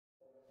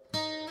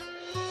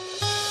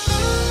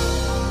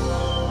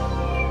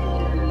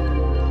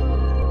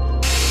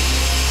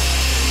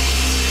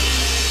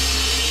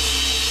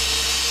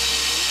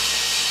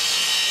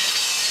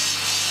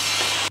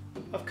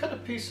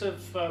piece of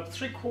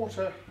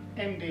 3/4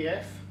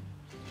 MDF,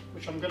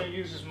 which I'm going to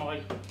use as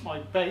my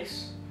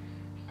base,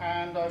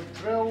 and I've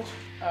drilled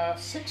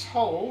 6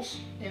 holes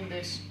in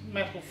this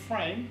metal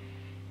frame,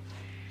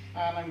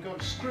 and I'm going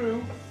to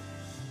screw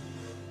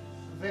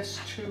this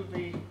to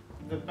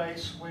the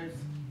base with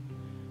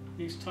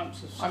these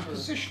types of screws. I'm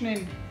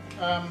positioning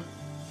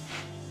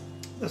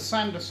the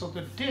sander so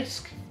the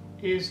disc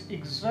is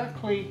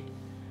exactly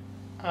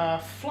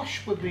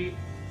flush with the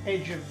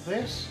edge of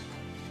this,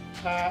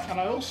 and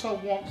I also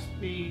want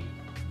the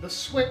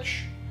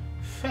switch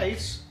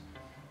face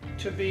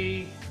to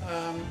be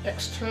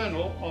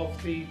external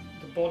of the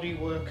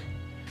bodywork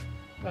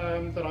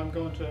that I'm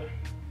going to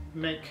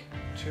make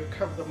to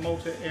cover the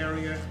motor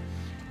area,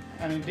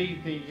 and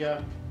indeed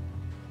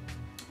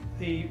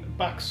the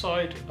back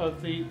side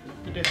of the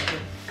disc.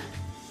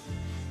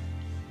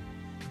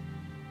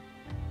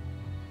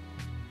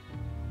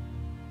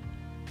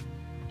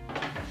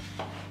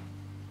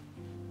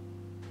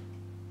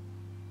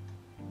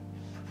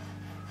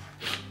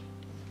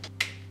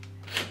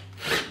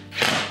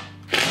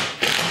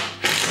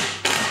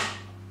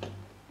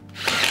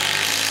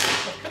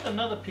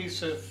 Another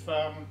piece of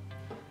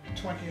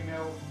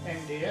 20mm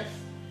MDF,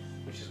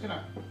 which is going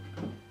to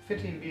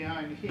fit in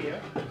behind here.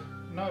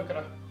 Now I've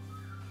got to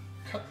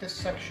cut this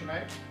section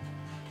out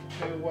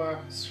to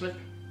slip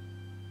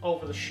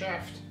over the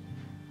shaft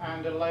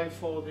and allow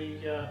for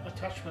the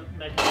attachment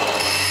mechanism.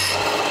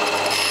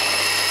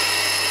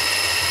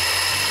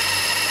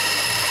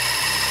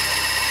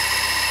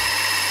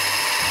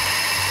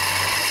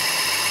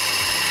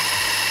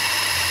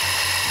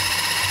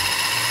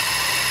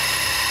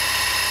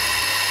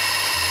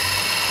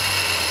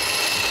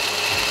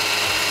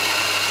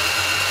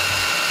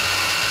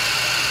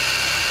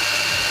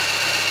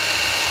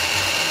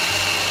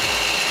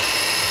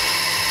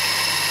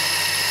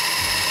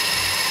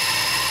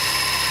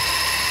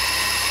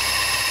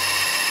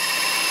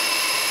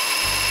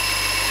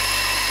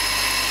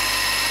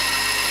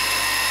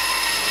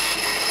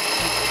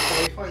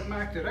 If I've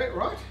marked it out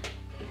right,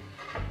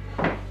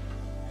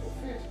 it'll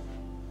fit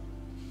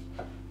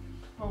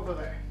over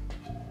there.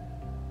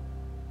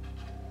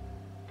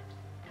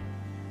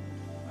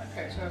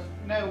 Okay, so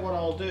now what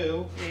I'll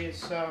do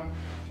is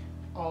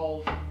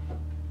I'll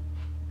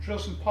drill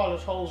some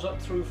pilot holes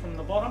up through from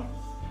the bottom,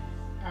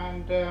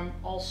 and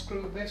I'll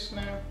screw this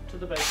now to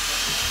the base.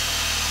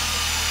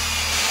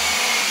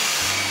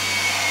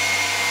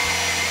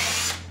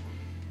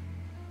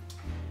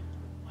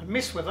 I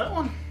missed with that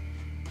one.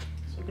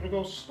 I'm going to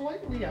go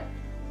slightly up.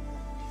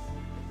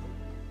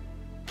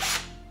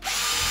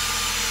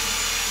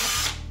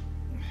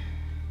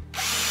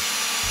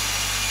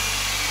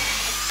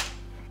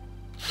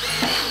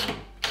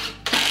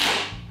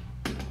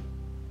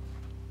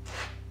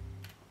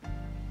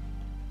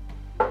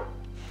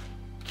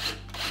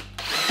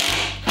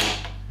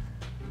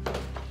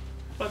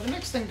 But the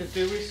next thing to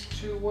do is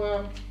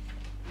to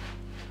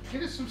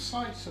give it some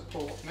side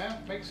support now,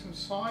 make some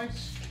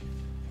sides.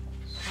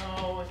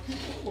 So I think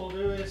what we'll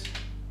do is,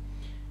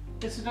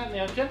 incidentally,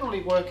 I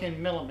generally work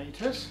in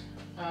millimeters,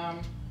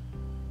 but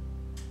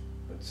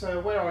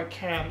where I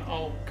can,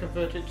 I'll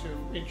convert it to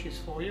inches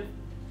for you.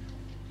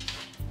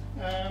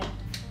 About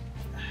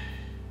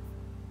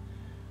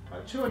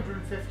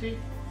 250,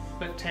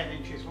 about 10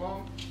 inches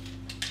long,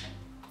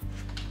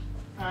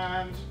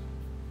 and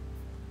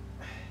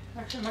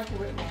actually make it a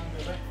bit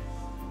longer there.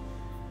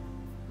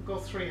 We'll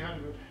go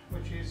 300,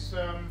 which is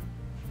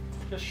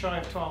just shy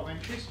of 12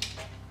 inches.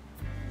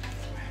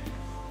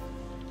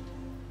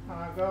 And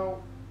I'll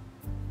go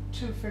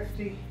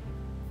 250,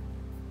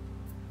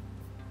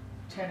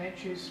 10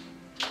 inches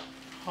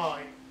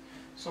high.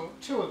 So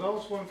 2 of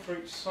those, 1 for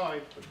each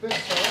side. But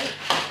this side,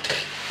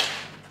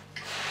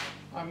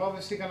 I'm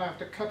obviously going to have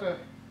to cut a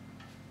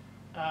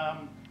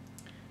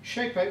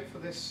shape out for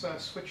this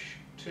switch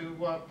to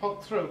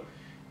poke through.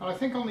 And I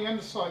think on the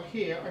underside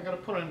here, I'm going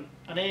to put an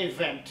air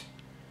vent.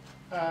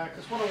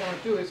 Because what I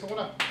want to do is I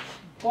want to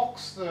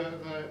box the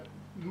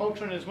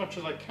motor in as much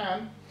as I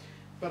can.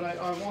 But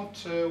I want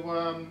to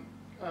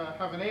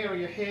have an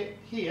area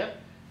here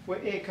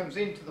where air comes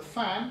into the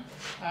fan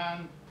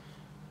and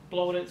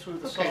blow it through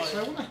the side. Okay,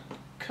 so I want to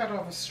cut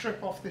off a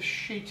strip off this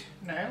sheet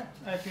now.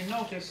 If you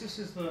notice, this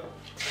is the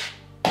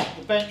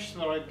bench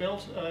that I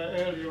built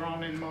earlier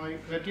on in my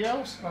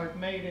videos. I've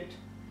made it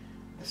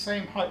the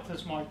same height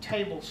as my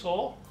table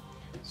saw,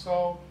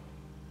 so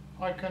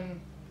I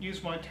can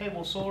use my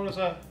table saw as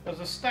a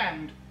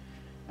stand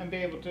and be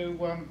able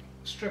to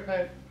strip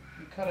out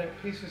and cut out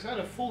pieces out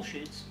of full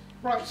sheets.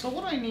 Right, so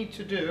what I need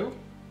to do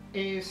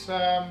is,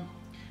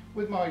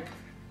 with my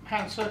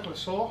hand circular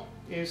saw,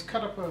 is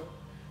cut up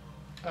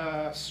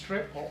a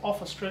strip, or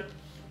off a strip,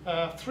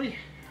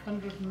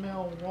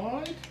 300mm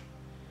wide,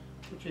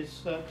 which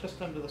is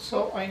just under the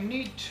saw. So I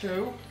need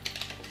to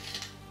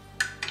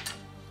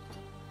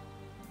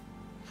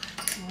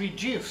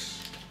reduce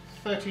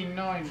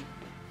 39mm.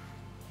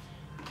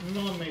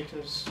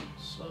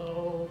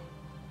 So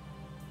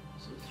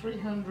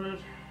 300.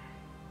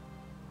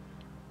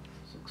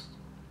 60.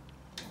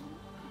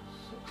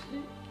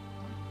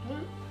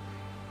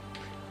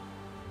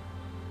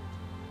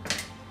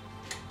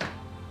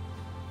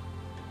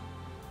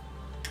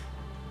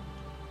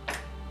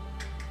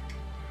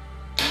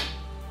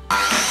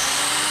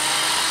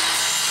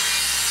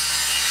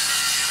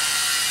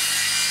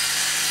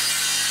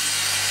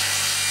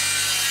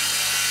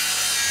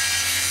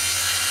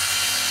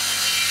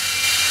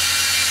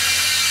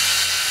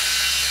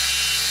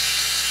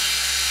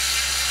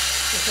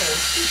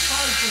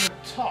 Aside from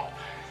the top,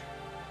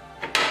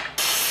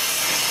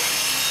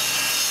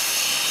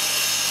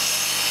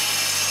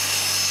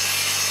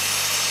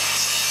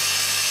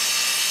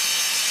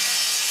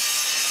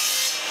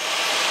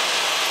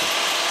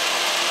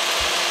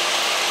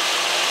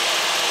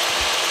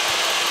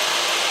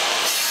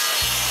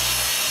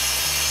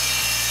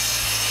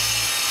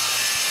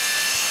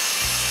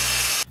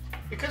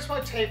 because my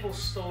table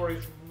saw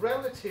is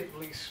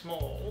relatively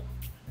small,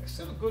 it's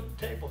still a good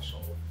table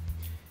saw.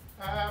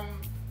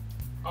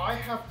 I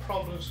have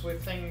problems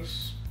with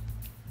things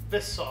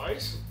this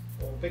size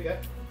or bigger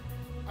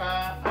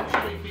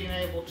actually being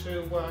able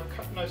to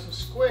cut nice and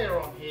square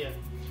on here.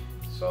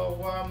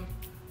 So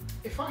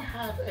if I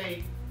had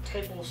a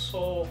table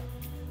saw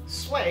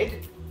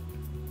sled,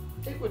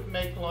 it would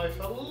make life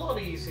a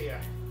lot easier.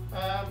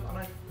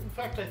 And in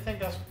fact, I think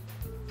that's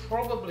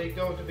probably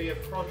going to be a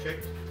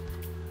project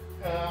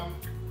that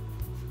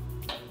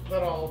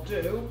I'll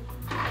do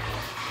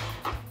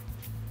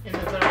in the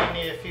very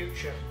near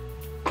future.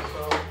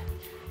 So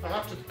I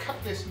have to cut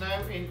this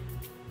now in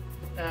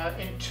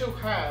 2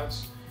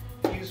 halves.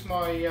 Use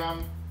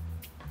my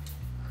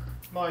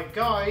my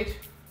guide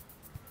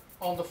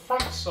on the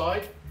front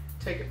side,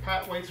 take it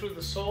part way through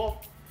the saw,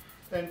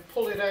 then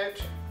pull it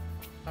out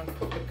and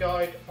put the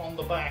guide on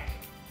the back.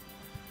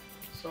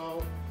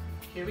 So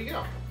here we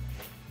go.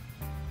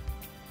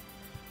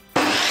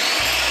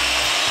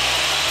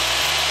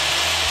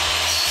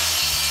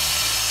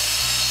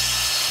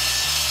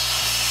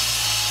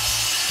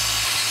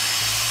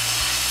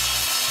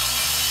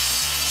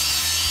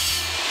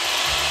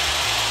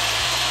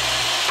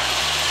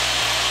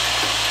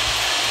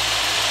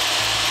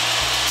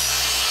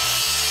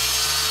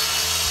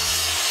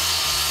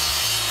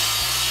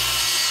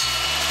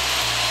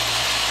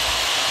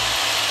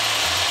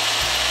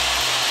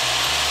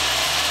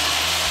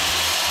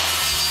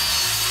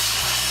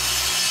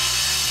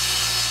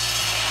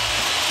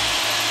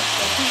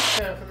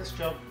 For this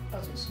job,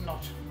 as it's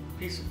not a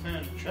piece of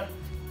furniture,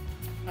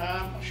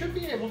 I should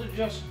be able to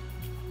just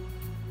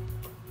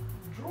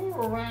draw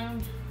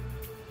around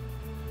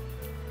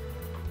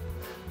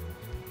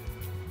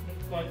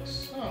it like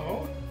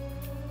so,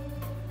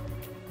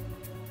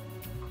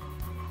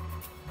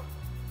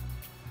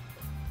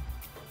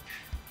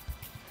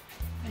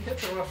 and get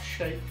the rough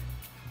shape.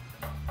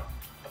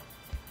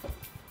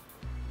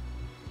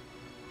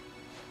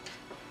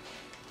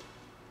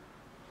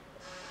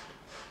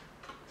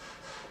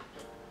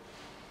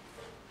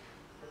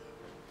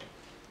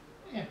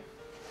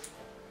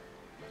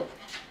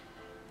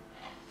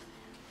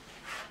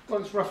 Well,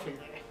 it's roughly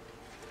there.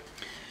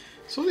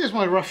 So there's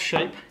my rough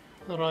shape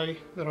that I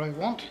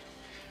want.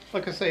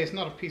 Like I say, it's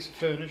not a piece of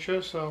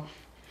furniture, so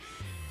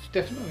it's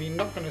definitely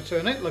not going to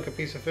turn out like a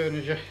piece of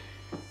furniture.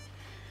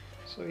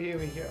 So here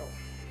we go.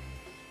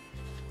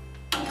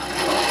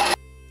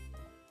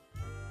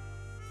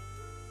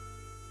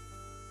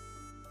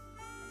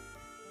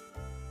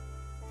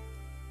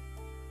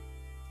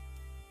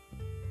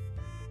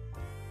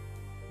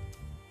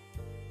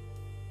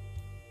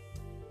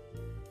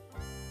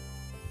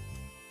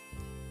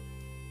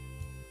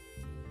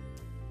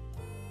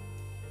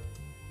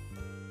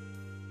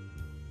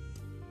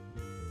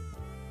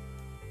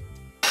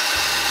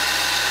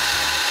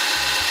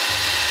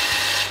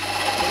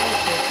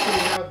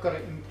 I've got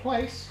it in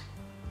place.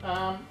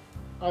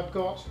 I've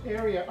got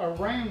area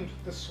around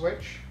the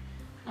switch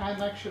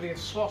and actually a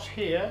slot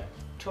here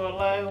to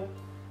allow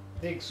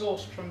the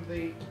exhaust from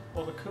the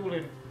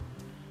cooling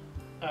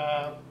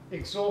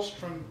exhaust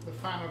from the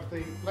fan of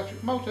the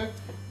electric motor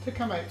to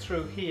come out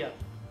through here.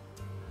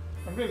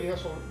 And really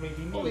that's all it really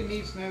needs. All it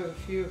needs now is a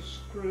few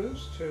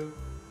screws to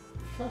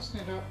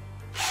fasten it up.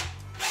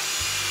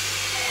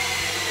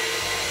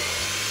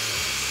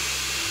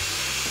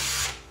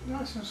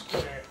 Nice and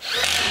square.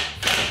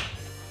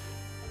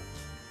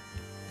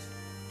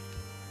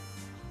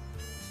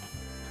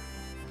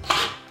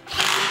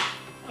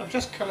 I've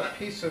just cut a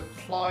piece of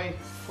ply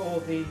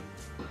for the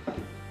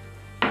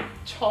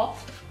top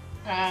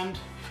and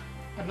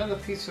another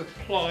piece of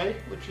ply,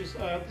 which is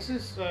this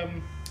is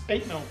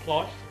 8mm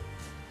ply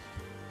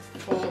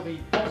for the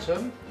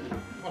bottom.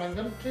 What I'm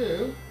going to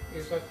do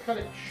is I cut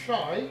it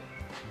shy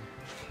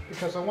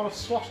because I want a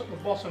slot at the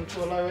bottom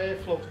to allow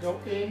airflow to go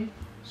in,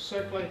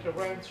 circulate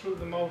around through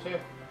the motor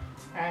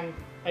and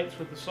out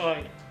through the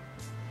side,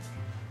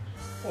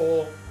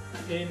 or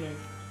in and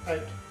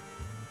out.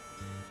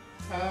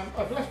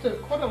 I've left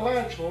quite a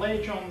large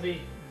ledge on the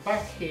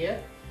back here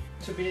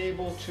to be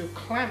able to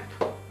clamp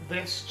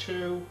this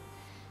to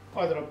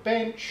either a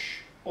bench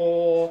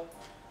or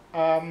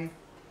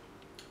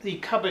the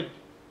cupboard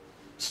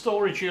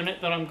storage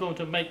unit that I'm going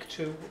to make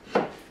to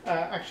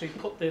actually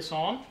put this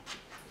on.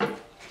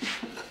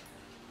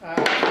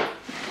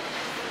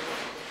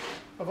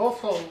 I've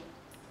also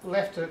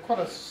left quite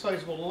a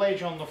sizable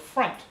ledge on the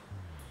front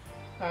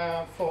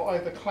for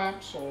either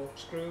clamps or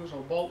screws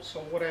or bolts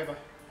or whatever.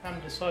 I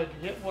haven't decided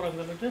yet what I'm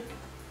going to do.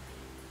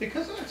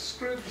 Because I've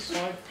screwed the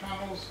side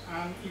panels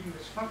and even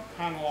this front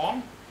panel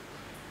on,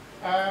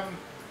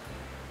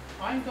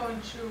 I'm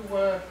going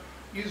to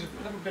use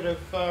a little bit of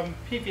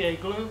PVA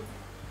glue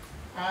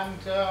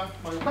and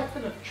my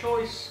weapon of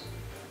choice,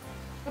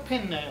 a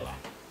pin nailer,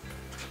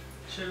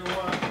 to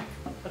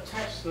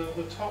attach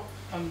the top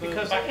and the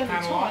back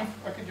panel on.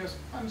 I can just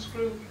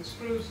unscrew the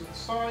screws at the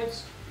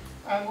sides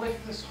and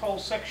lift this whole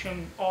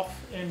section off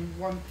in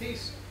one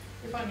piece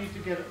if I need to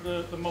get at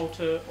the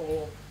motor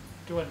or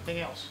do anything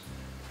else.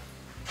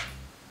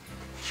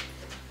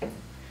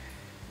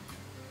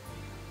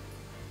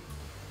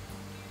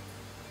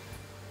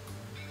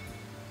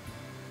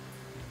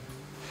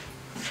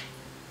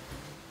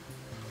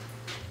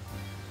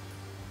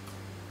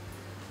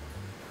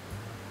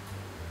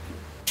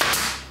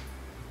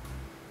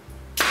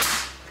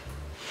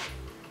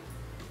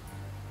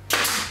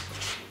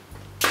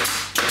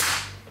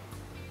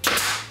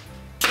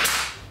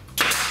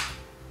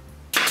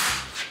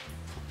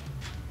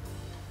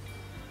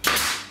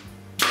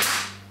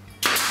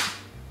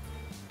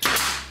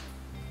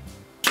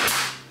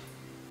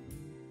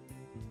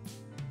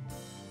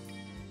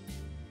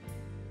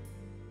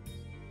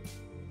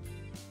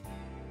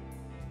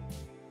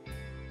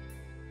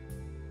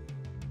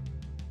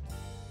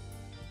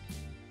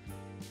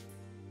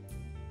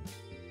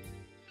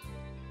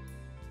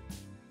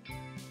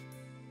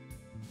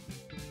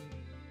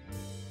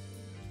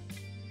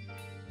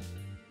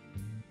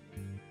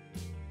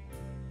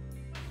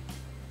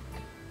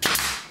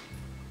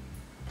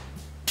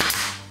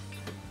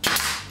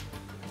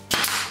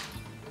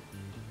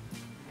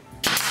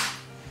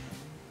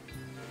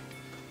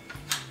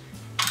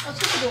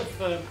 That's a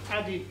bit of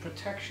added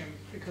protection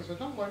because I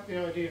don't like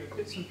the idea of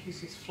bits and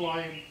pieces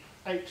flying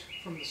out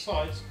from the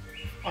sides.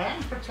 I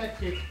am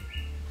protected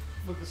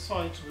with the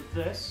sides with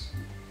this,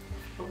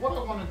 but what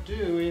I want to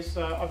do is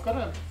I've got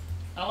a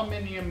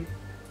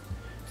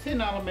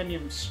thin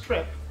aluminium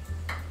strip,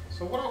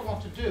 so what I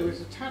want to do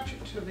is attach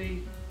it to the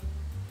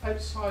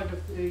outside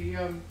of the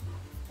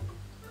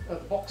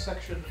box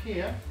section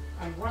here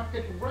and wrap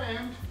it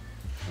around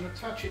and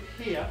attach it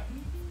here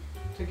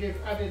to give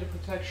added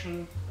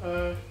protection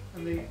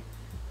in the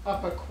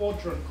upper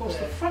quadrant. Of course,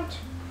 the front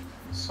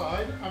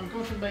side, I'm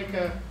going to make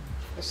a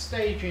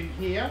stage in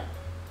here,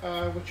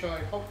 which I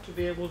hope to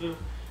be able to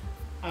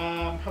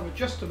have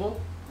adjustable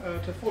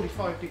to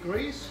 45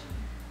 degrees,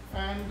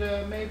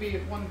 and maybe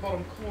at one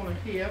bottom corner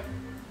here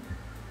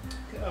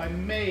I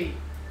may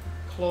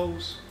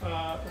close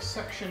a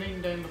section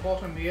in down the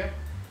bottom here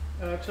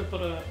to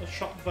put a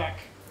shop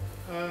vac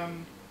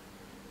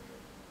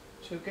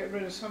to get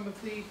rid of some of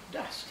the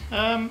dust.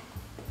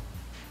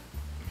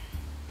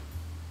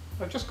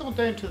 I've just gone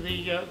down to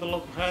the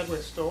local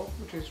hardware store,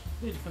 which is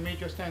really for me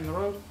just down the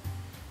road,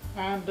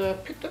 and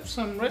picked up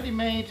some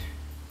ready-made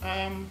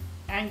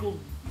angled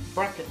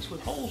brackets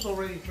with holes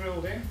already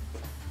drilled in.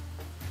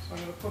 So I'm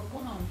going to put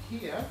one on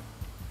here,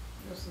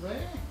 just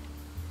there,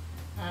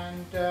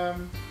 and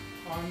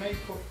I may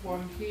put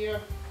one here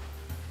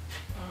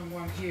and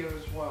one here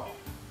as well.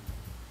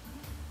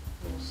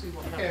 We'll see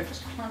what happens. Okay, I've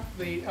just clamped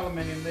the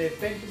aluminium there,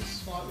 bent it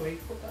slightly,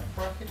 put that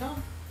bracket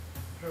on,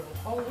 drill a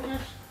hole in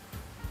it,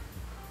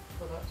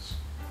 put that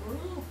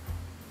screw,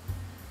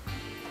 put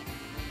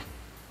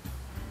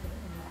it in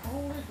the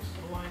hole just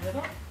to line it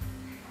up.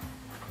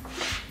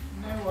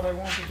 Now what I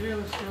want to do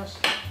is just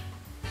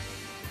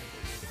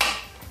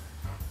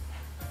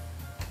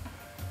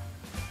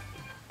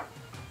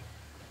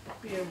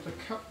be able to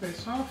cut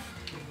this off.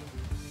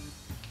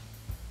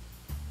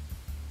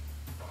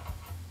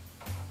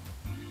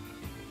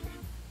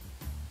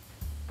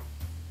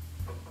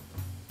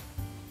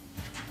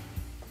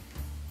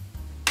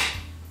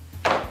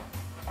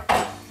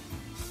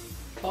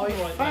 By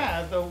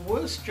far the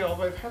worst job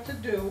I've had to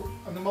do,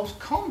 and the most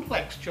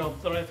complex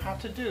job that I've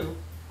had to do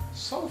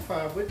so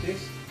far with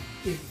this,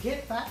 is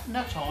get that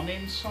nut on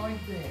inside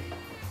there.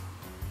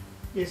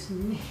 It's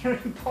near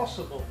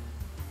impossible.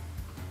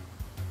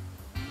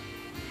 It's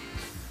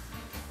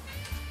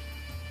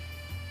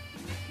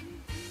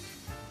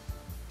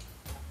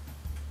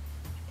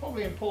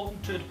probably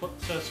important too to put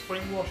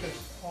spring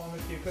washers on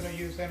if you're going to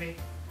use any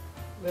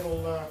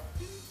little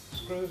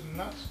screws and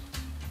nuts.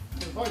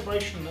 The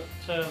vibration that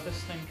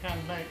this thing can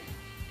make,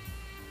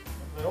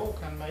 they all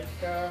can make,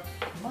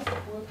 might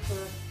work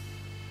for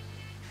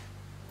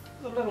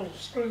the little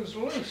screws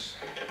loose.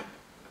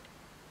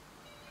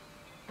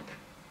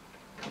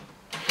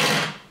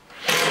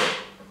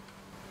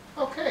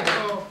 Okay,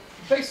 so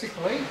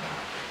basically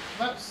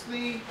that's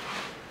the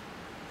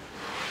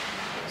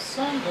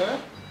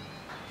sander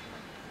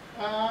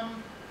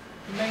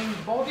main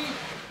body,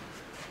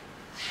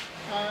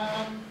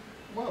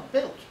 well,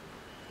 built.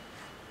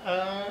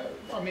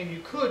 I mean, you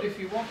could, if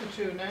you wanted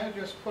to now,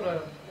 just put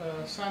a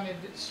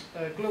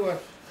glue a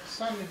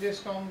sanding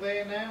disc on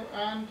there now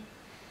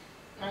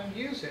and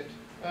use it.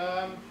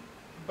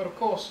 But of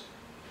course,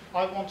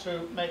 I want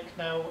to make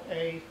now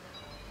a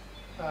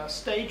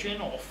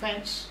staging or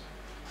fence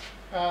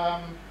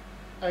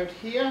out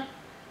here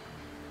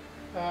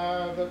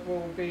that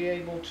will be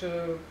able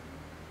to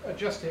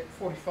adjust it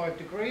 45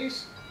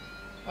 degrees.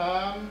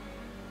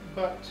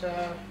 But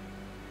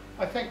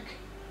I think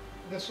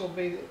this will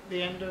be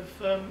the end of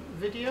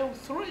video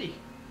 3.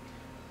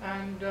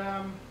 And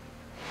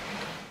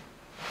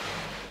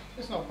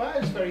it's not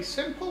bad, it's very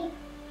simple,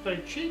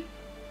 very cheap,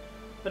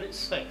 but it's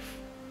safe.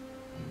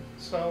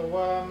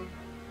 So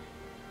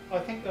I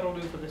think that'll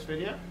do for this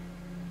video,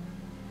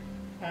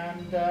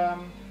 and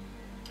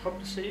hope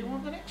to see you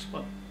on the next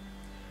one.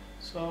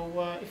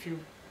 So if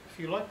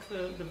you like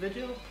the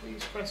video,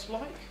 please press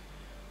like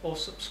or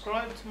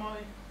subscribe to my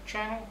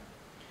channel.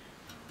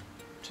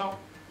 Top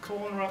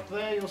corner up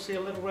there you'll see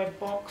a little red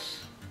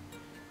box.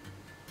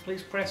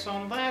 Please press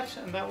on that,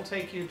 and that will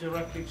take you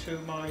directly to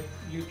my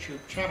YouTube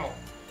channel,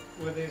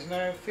 where there's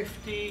now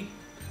 50,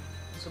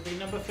 this will be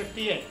number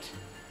 58,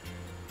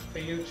 for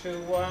you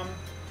to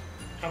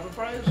have a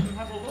browse and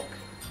have a look.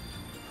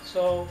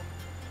 So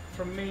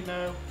from me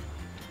now,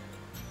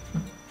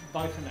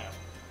 bye for now.